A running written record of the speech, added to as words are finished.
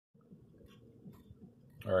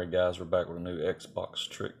Alright guys, we're back with a new Xbox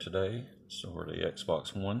trick today. So we're the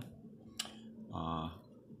Xbox One.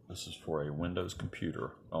 This is for a Windows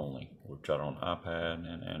computer only. We've tried it on iPad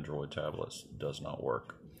and Android tablets. It does not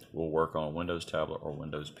work. Will work on a Windows tablet or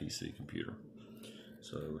Windows PC computer.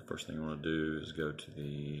 So the first thing you want to do is go to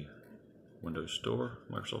the Windows Store,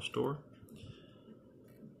 Microsoft Store.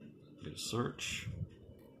 Get a search.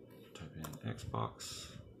 Type in Xbox.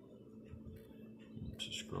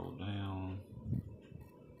 Just scroll down.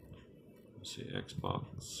 See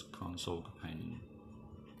Xbox Console Companion.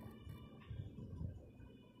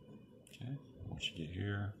 Okay, once you get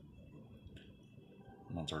here,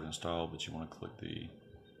 mine's already installed, but you want to click the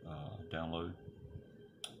download.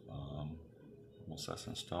 Once that's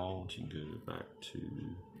installed, you can go back to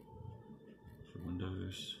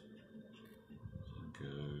Windows and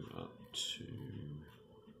go up to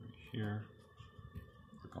right here.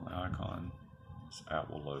 Click on the icon. This app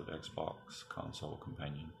will load Xbox Console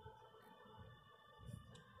Companion.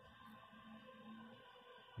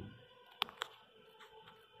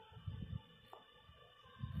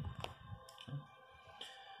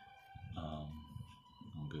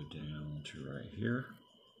 Go down to right here,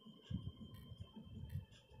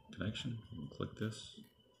 connection, and click this.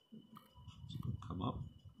 It's going to come up,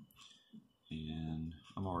 and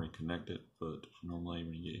I'm already connected, but normally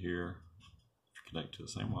when you get here, if you connect to the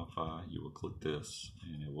same Wi-Fi, you will click this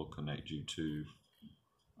and it will connect you to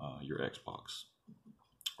your Xbox,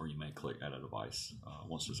 or you may click add a device.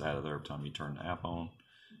 Once it's added there, every time you turn the app on,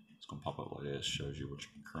 it's going to pop up like this, shows you what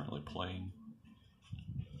you're currently playing,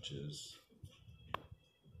 which is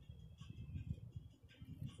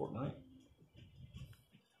Fortnite.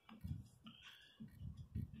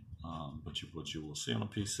 But what you will see on a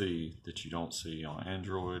PC that you don't see on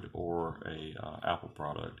Android or a Apple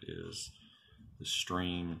product is the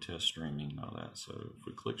stream, test streaming, and all that. So if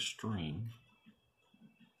we click stream,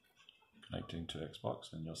 connecting to Xbox,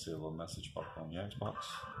 then you'll see a little message pop up on the Xbox.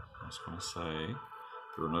 It's going to say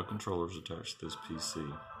there are no controllers attached to this PC.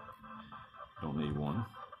 You don't need one.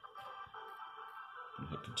 And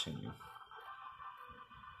hit continue.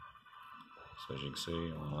 So as you can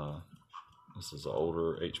see, this is an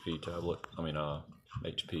older HP tablet.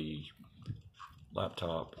 HP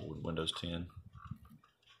laptop with Windows 10,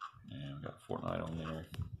 and we got Fortnite on there.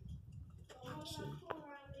 Let's see,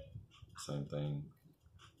 same thing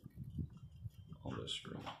on this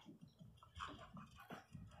screen.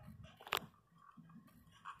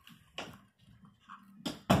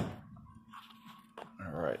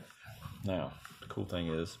 All right, now the cool thing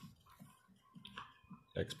is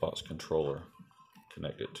Xbox controller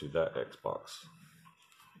connected to that Xbox.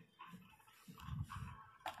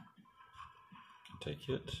 You can take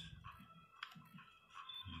it,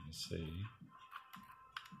 you can see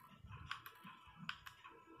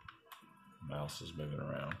the mouse is moving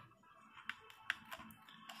around.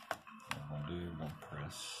 What I'm going to do, I'm going to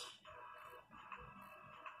press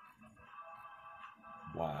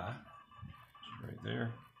Y, which is right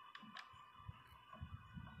there.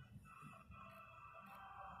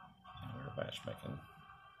 Matchmaking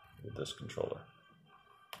with this controller.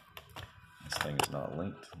 This thing is not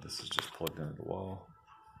linked. This is just plugged into the wall.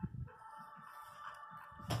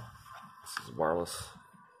 This is wireless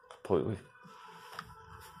completely.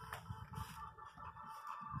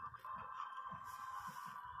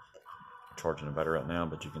 I'm charging the battery right now,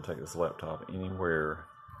 but you can take this laptop anywhere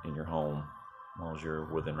in your home as long as you're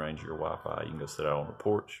within range of your Wi-Fi. You can go sit out on the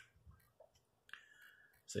porch,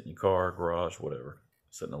 sit in your car, garage, whatever.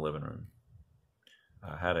 Sit in the living room.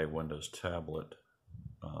 I had a Windows tablet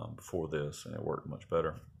before this, and it worked much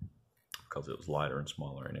better because it was lighter and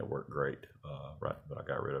smaller, and it worked great. But I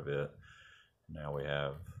got rid of it. Now we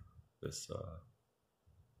have this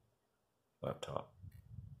laptop.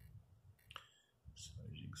 So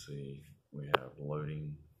as you can see, we have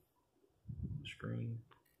loading screen,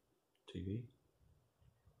 TV.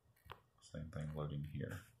 Same thing loading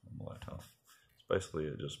here on the laptop. So basically,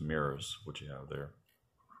 it just mirrors what you have there.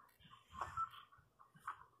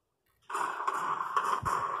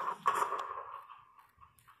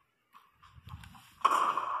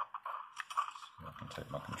 Take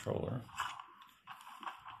my controller.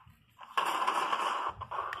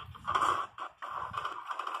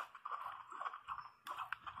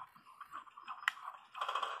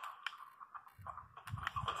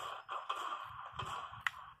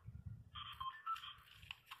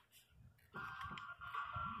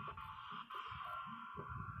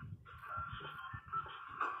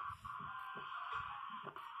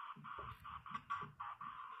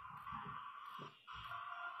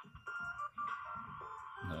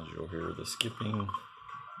 As you'll hear the skipping,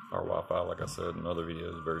 our Wi-Fi, like I said in other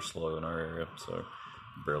videos, is very slow in our area, so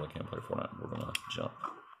barely can't play Fortnite. We're gonna jump.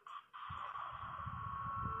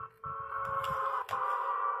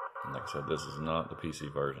 And like I said, this is not the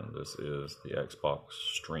PC version. This is the Xbox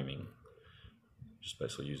streaming. Just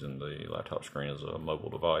basically using the laptop screen as a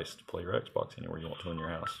mobile device to play your Xbox anywhere you want to in your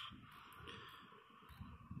house.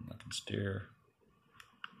 I can steer.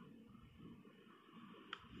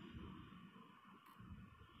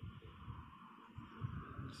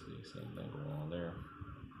 Let's see, same thing going on there.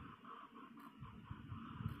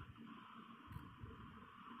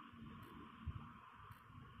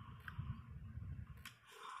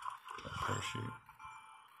 Parachute.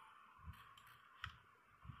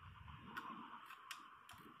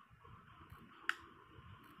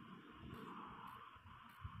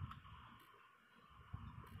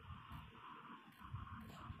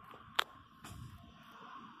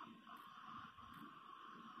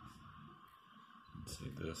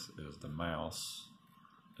 See, this is the mouse.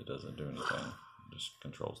 It doesn't do anything. It just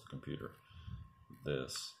controls the computer.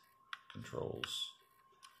 This controls.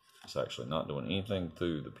 It's actually not doing anything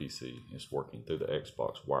through the PC. It's working through the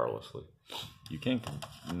Xbox wirelessly. You can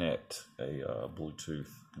connect a Bluetooth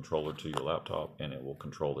controller to your laptop and it will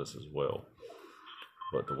control this as well.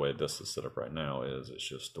 But the way this is set up right now is it's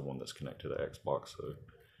just the one that's connected to the Xbox, so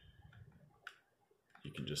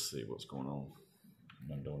you can just see what's going on.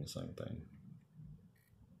 I'm doing the same thing.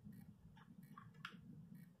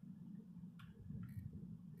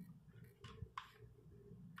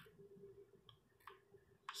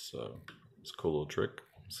 So it's a cool little trick.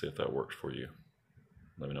 See if that works for you.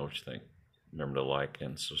 Let me know what you think. Remember to like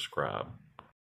and subscribe.